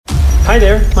Hi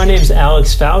there, my name is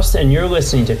Alex Faust, and you're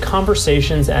listening to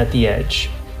Conversations at the Edge.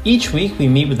 Each week, we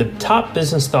meet with a top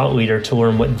business thought leader to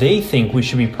learn what they think we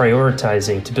should be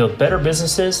prioritizing to build better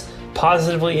businesses,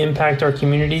 positively impact our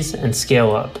communities, and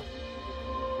scale up.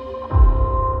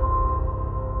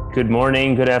 Good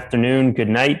morning, good afternoon, good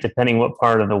night, depending what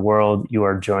part of the world you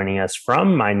are joining us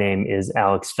from. My name is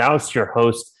Alex Faust, your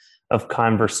host of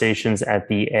Conversations at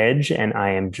the Edge, and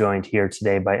I am joined here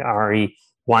today by Ari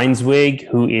Weinzweig,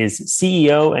 who is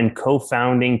CEO and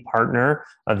co-founding partner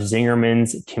of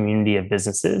Zingerman's Community of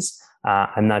Businesses.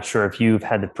 I'm not sure if you've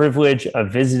had the privilege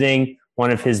of visiting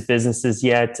one of his businesses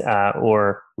yet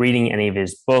or reading any of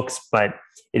his books, but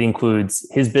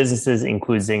his businesses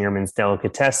include Zingerman's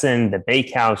Delicatessen, the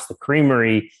Bakehouse, the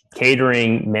Creamery,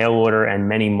 catering, mail order, and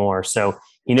many more. So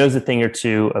he knows a thing or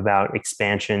two about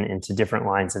expansion into different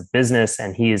lines of business,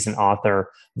 and he is an author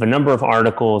of a number of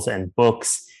articles and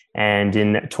books. And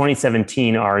in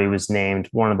 2017, Ari was named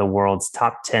one of the world's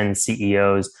top 10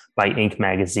 CEOs by Inc.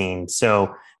 magazine.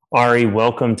 So Ari,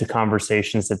 welcome to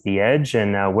Conversations at the Edge.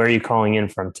 And where are you calling in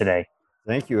from today?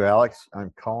 Thank you, Alex.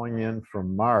 I'm calling in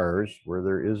from Mars, where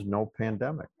there is no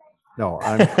pandemic. No,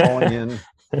 I'm calling in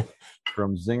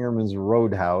from Zingerman's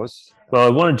Roadhouse. Well,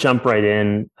 I want to jump right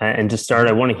in, and to start,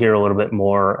 I want to hear a little bit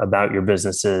more about your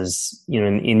businesses. You know,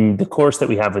 in the course that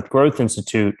we have with Growth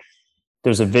Institute,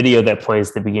 there's a video that plays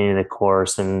at the beginning of the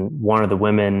course, and one of the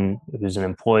women who's an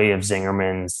employee of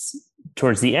Zingerman's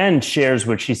towards the end shares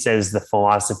what she says the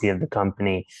philosophy of the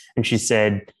company. And she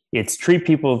said, it's treat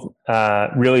people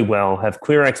really well, have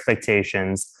clear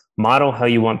expectations, model how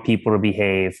you want people to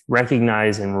behave,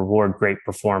 recognize and reward great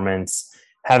performance,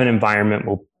 have an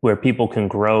environment where people can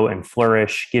grow and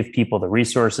flourish, give people the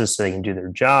resources so they can do their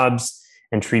jobs,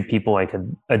 and treat people like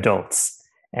adults.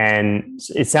 And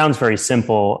it sounds very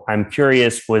simple. I'm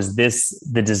curious, was this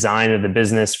the design of the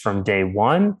business from day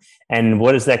one? And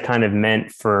what has that kind of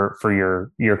meant for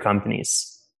your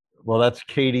companies? Well, that's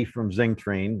Katie from Zing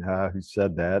Train who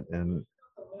said that. And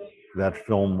that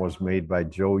film was made by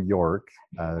Joe York,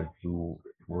 who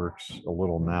works a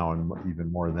little now and even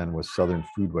more then with Southern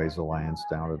Foodways Alliance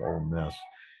down at Ole Miss.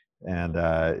 And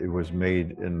it was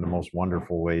made in the most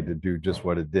wonderful way to do just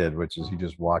what it did, which is he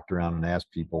just walked around and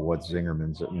asked people what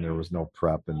Zingerman's, and there was no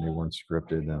prep and they weren't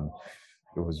scripted, and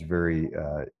it was very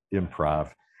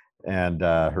improv. And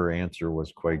her answer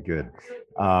was quite good.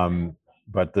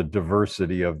 But the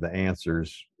diversity of the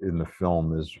answers in the film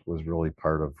was really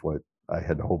part of what I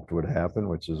had hoped would happen,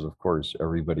 which is, of course,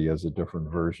 everybody has a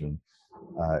different version.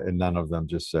 And none of them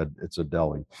just said it's a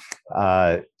deli.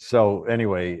 So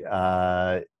anyway,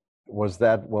 was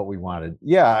that what we wanted?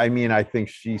 Yeah, I mean, I think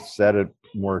she said it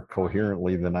more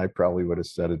coherently than I probably would have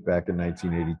said it back in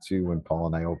 1982 when Paul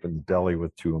and I opened the deli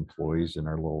with 2 employees in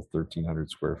our little 1,300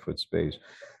 square foot space.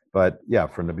 But yeah,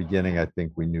 from the beginning, I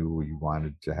think we knew we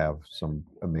wanted to have some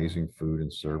amazing food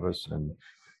and service and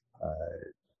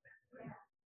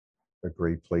a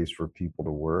great place for people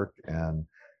to work. And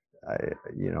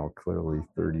clearly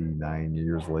 39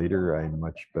 years later, I'm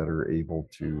much better able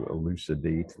to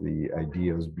elucidate the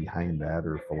ideas behind that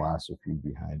or philosophy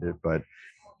behind it. But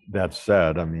that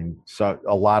said, I mean, so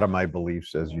a lot of my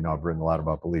beliefs, as you know, I've written a lot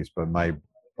about beliefs, but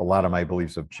a lot of my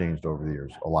beliefs have changed over the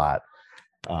years, a lot.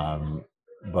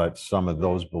 But some of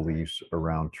those beliefs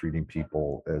around treating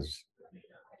people as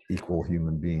equal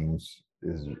human beings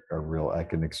are real. I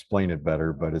can explain it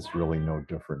better, but it's really no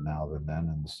different now than then,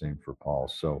 and the same for Paul.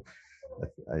 So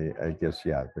I guess,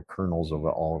 yeah, the kernels of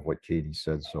all of what Katie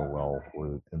said so well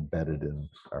were embedded in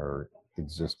our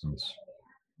existence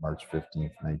March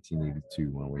 15th,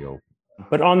 1982, when we opened.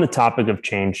 But on the topic of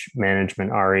change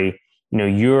management, Ari,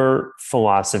 your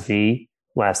philosophy,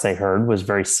 last I heard, was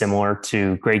very similar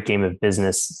to Great Game of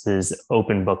Business's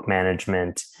open book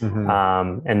management,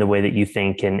 and the way that you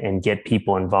think and get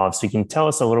people involved. So you can tell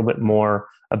us a little bit more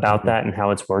about that and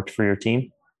how it's worked for your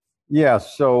team? Yeah,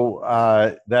 so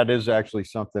that is actually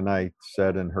something I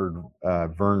said and heard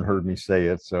Vern heard me say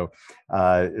it. So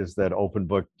is that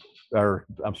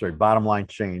bottom line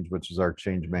change, which is our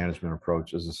change management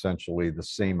approach, is essentially the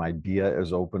same idea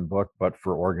as open book, but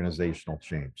for organizational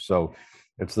change. So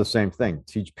it's the same thing.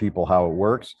 Teach people how it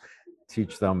works,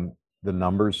 teach them the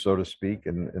numbers, so to speak,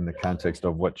 in the context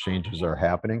of what changes are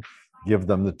happening, give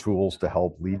them the tools to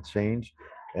help lead change.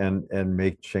 And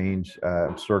make change.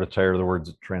 I'm sort of tired of the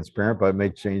words transparent, but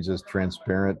make change as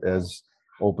transparent as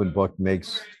open book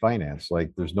makes finance.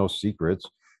 Like, there's no secrets,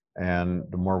 and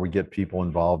the more we get people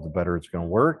involved, the better it's going to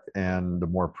work. And the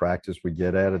more practice we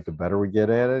get at it, the better we get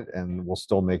at it. And we'll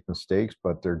still make mistakes,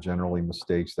 but they're generally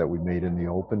mistakes that we made in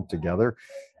the open together,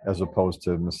 as opposed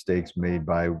to mistakes made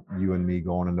by you and me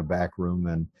going in the back room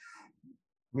and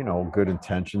good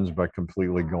intentions, but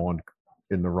completely going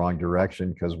in the wrong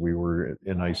direction because we were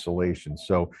in isolation.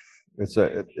 So it's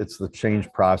the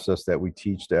change process that we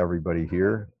teach to everybody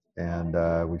here, and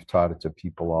we've taught it to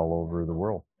people all over the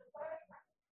world.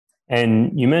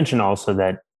 And you mentioned also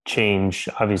that change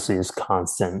obviously is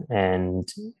constant,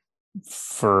 and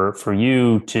for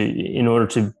you to, in order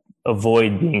to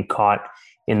avoid being caught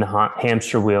in the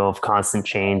hamster wheel of constant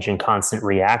change and constant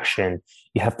reaction,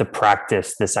 you have to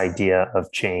practice this idea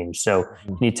of change. So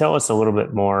can you tell us a little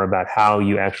bit more about how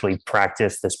you actually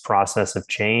practice this process of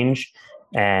change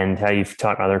and how you've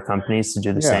taught other companies to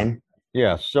do the same?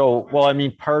 Yeah. So, well, I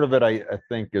mean, part of it, I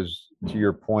think, is, to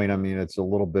your point, I mean, it's a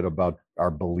little bit about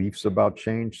our beliefs about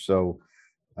change. So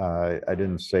I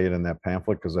didn't say it in that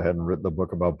pamphlet because I hadn't written the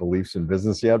book about beliefs in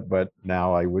business yet, but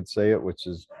now I would say it, which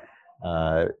is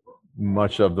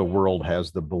much of the world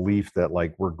has the belief that,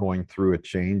 like, we're going through a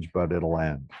change, but it'll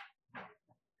end.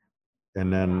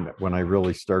 And then when I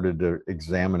really started to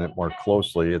examine it more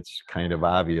closely, it's kind of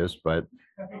obvious, but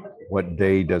what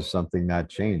day does something not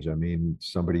change? I mean,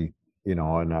 somebody, in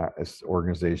an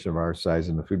organization of our size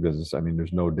in the food business, I mean,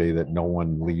 there's no day that no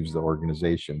one leaves the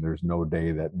organization. There's no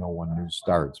day that no one new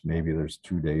starts. Maybe there's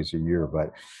 2 days a year,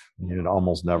 but it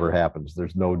almost never happens.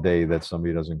 There's no day that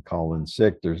somebody doesn't call in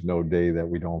sick. There's no day that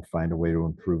we don't find a way to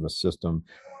improve a system.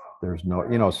 There's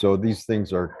no, so these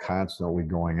things are constantly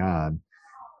going on.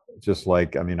 Just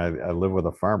like, I mean, I live with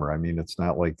a farmer. I mean, it's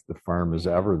not like the farm is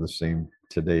ever the same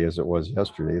today as it was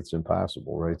yesterday. It's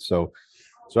impossible, right? So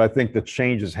I think the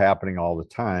change is happening all the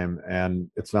time, and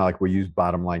it's not like we use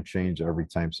bottom line change every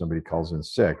time somebody calls in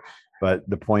sick. But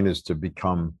the point is to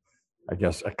become, I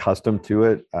guess, accustomed to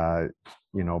it.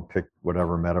 Pick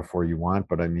whatever metaphor you want,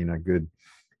 but I mean, a good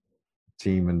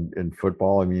team in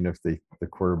football, I mean, if the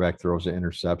quarterback throws an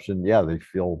interception, yeah, they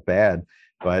feel bad,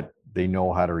 but they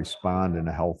know how to respond in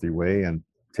a healthy way and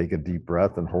take a deep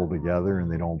breath and hold together,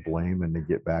 and they don't blame, and they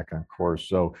get back on course.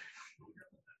 So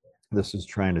this is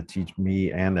trying to teach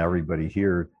me and everybody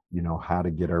here, how to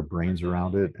get our brains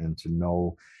around it and to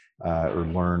know or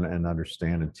learn and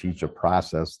understand and teach a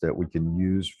process that we can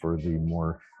use for the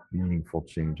more meaningful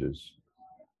changes.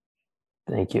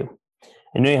 Thank you.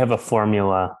 I know you have a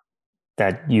formula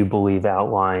that you believe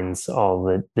outlines all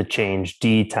the change: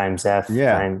 D times F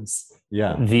times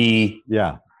V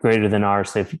greater than R.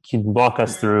 So if you can walk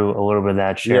us through a little bit of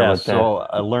that, share with that.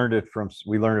 We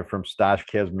learned it from Stash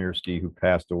Kazmierski, who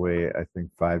passed away, I think,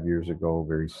 5 years ago,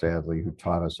 very sadly, who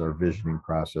taught us our visioning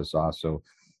process also.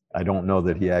 I don't know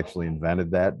that he actually invented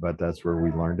that, but that's where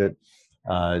we learned it.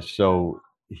 So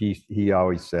he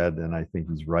always said, and I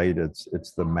think he's right,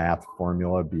 it's the math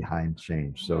formula behind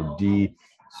change. So D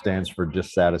stands for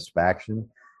dissatisfaction,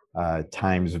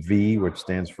 times V, which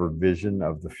stands for vision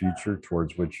of the future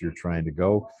towards which you're trying to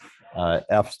go.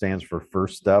 F stands for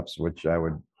first steps, which I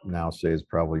would now say is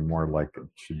probably more like it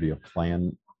should be a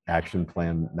plan, action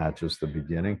plan, not just the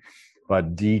beginning.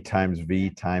 But D times V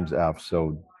times F.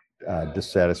 So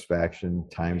dissatisfaction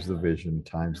times the vision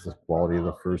times the quality of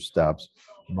the first steps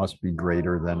must be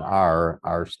greater than R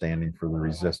standing for the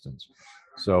resistance.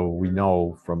 So we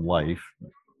know from life,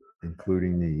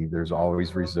 including me, there's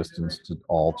always resistance to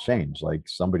all change. Like,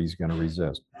 somebody's going to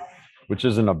resist, which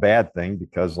isn't a bad thing,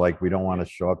 because, like, we don't want to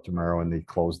show up tomorrow and they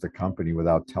close the company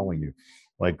without telling you.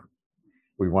 Like,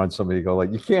 we want somebody to go,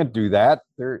 like, you can't do that.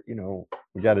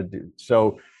 We got to do.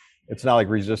 So it's not like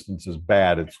resistance is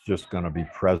bad. It's just going to be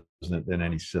present in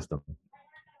any system.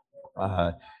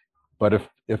 But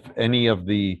if any of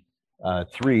the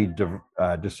three,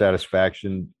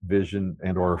 dissatisfaction, vision,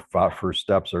 and or first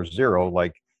steps are zero,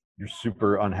 like, you're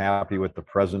super unhappy with the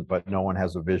present, but no one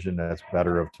has a vision that's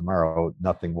better of tomorrow,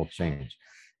 nothing will change.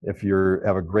 If you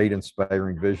have a great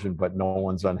inspiring vision, but no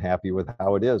one's unhappy with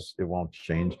how it is, it won't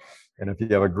change. And if you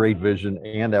have a great vision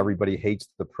and everybody hates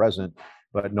the present,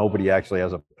 but nobody actually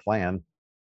has a plan,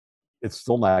 it's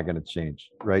still not going to change,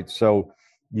 right? So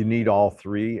you need all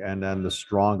three. And then the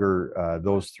stronger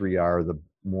those three are, the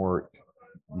more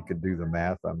you could do the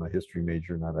math. I'm a history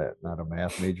major, not a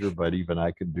math major, but even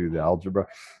I could do the algebra,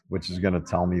 which is going to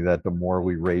tell me that the more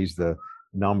we raise the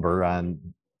number on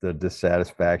the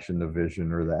dissatisfaction, the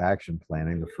vision, or the action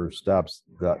planning, the first steps,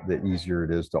 the easier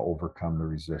it is to overcome the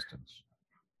resistance.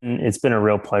 It's been a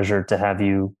real pleasure to have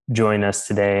you join us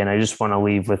today. And I just want to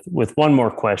leave with one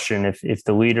more question. If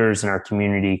the leaders in our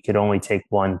community could only take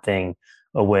one thing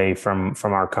away from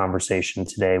our conversation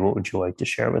today, what would you like to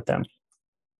share with them?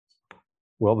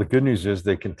 Well, the good news is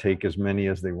they can take as many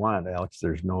as they want, Alex.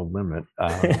 There's no limit.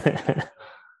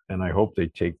 And I hope they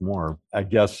take more. I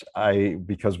guess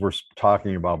because we're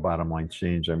talking about bottom line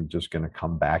change, I'm just going to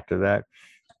come back to that,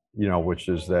 which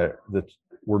is that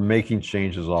we're making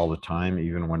changes all the time,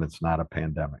 even when it's not a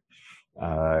pandemic.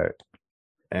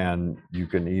 And you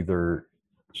can either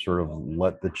sort of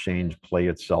let the change play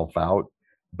itself out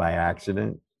by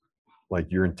accident,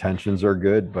 like your intentions are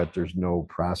good, but there's no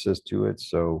process to it.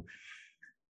 So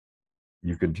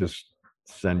you could just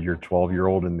send your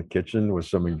 12-year-old in the kitchen with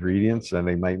some ingredients and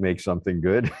they might make something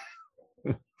good.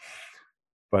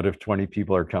 But if 20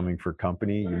 people are coming for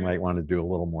company, you might want to do a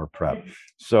little more prep.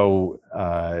 So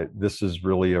this is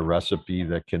really a recipe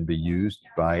that can be used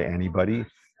by anybody.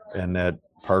 And that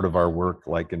part of our work,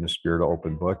 like in the Spirit of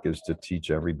Open Book, is to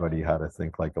teach everybody how to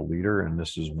think like a leader. And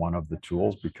this is one of the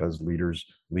tools, because leaders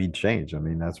lead change. I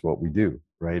mean, that's what we do,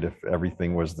 right? If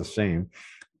everything was the same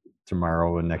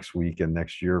tomorrow and next week and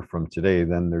next year from today,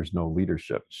 then there's no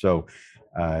leadership. So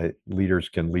leaders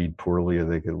can lead poorly or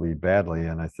they could lead badly,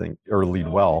 and I think, or lead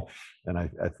well. And I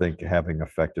think having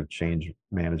effective change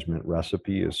management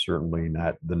recipe is certainly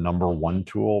not the number one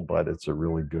tool, but it's a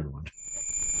really good one.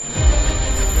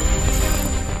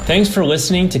 Thanks for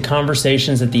listening to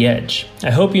Conversations at the Edge.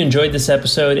 I hope you enjoyed this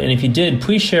episode, and if you did,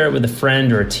 please share it with a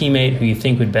friend or a teammate who you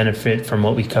think would benefit from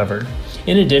what we covered.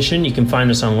 In addition, you can find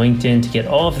us on LinkedIn to get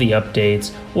all of the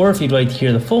updates, or if you'd like to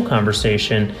hear the full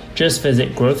conversation, just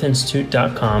visit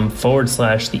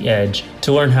growthinstitute.com/the edge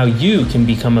to learn how you can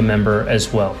become a member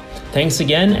as well. Thanks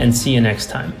again, and see you next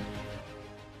time.